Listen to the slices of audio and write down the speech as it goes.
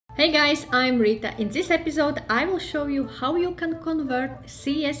Hey guys, I'm Rita. In this episode, I will show you how you can convert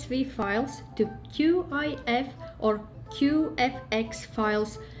CSV files to QIF or QFX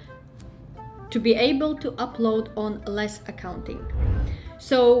files to be able to upload on LessAccounting.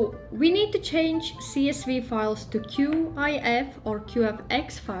 So we need to change CSV files to QIF or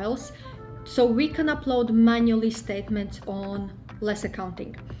QFX files so we can upload manually statements on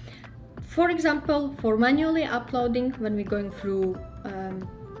LessAccounting. For example, for manually uploading, when we're going through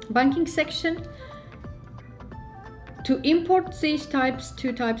banking section, to import these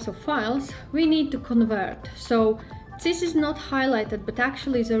two types of files, we need to convert. So this is not highlighted, but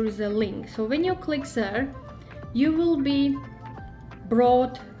actually there is a link. So when you click there, you will be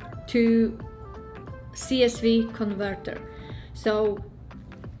brought to CSV converter. So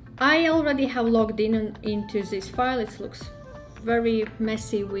I already have logged into this file. It looks very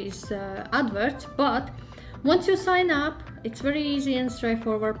messy with adverts, but once you sign up, it's very easy and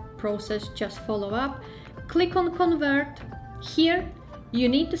straightforward process. Just follow up, click on convert. Here you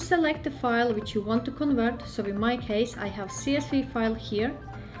need to select the file which you want to convert. So in my case, I have CSV file here.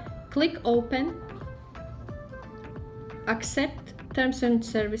 Click open, accept terms and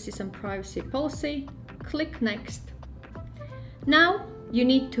services and privacy policy, click next. Now you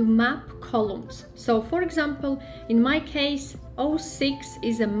need to map columns. So for example, in my case, 06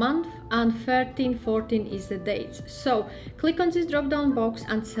 is a month and 13/14 is the dates. So click on this drop down box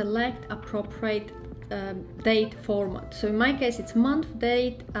and select appropriate date format. So in my case, it's month,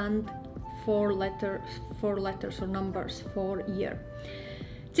 date, and four letters or numbers for year.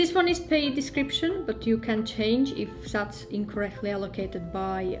 This one is paid description, but you can change if that's incorrectly allocated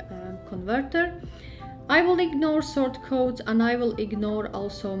by converter. I will ignore sort codes and I will ignore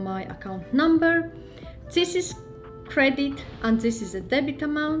also my account number. This is credit and this is a debit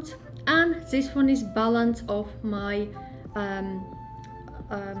amount, and this one is balance of my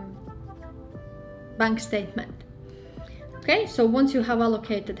bank statement. Okay, so once you have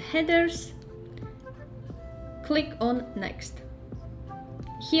allocated headers, click on next.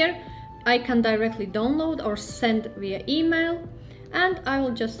 Here I can directly download or send via email, and I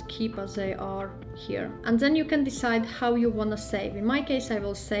will just keep as they are here. And then you can decide how you want to save. In my case, I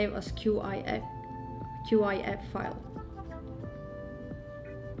will save as QIF file.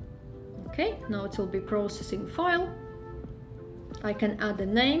 Okay, now it will be processing file. I can add a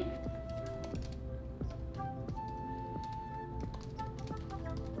name.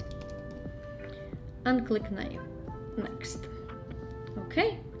 And click name, next.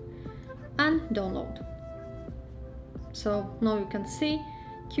 Okay, and download. So now you can see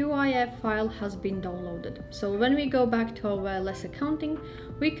QIF file has been downloaded. So when we go back to our LessAccounting,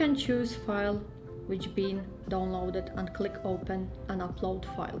 we can choose file which been downloaded and click open and upload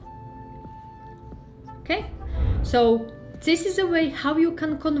file. Okay, so this is a way how you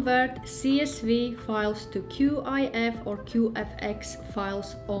can convert CSV files to QIF or QFX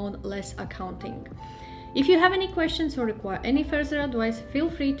files on LessAccounting. If you have any questions or require any further advice, feel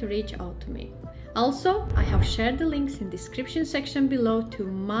free to reach out to me. Also, I have shared the links in the description section below to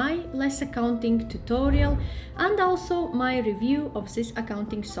my LessAccounting tutorial and also my review of this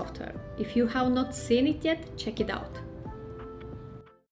accounting software. If you have not seen it yet, check it out.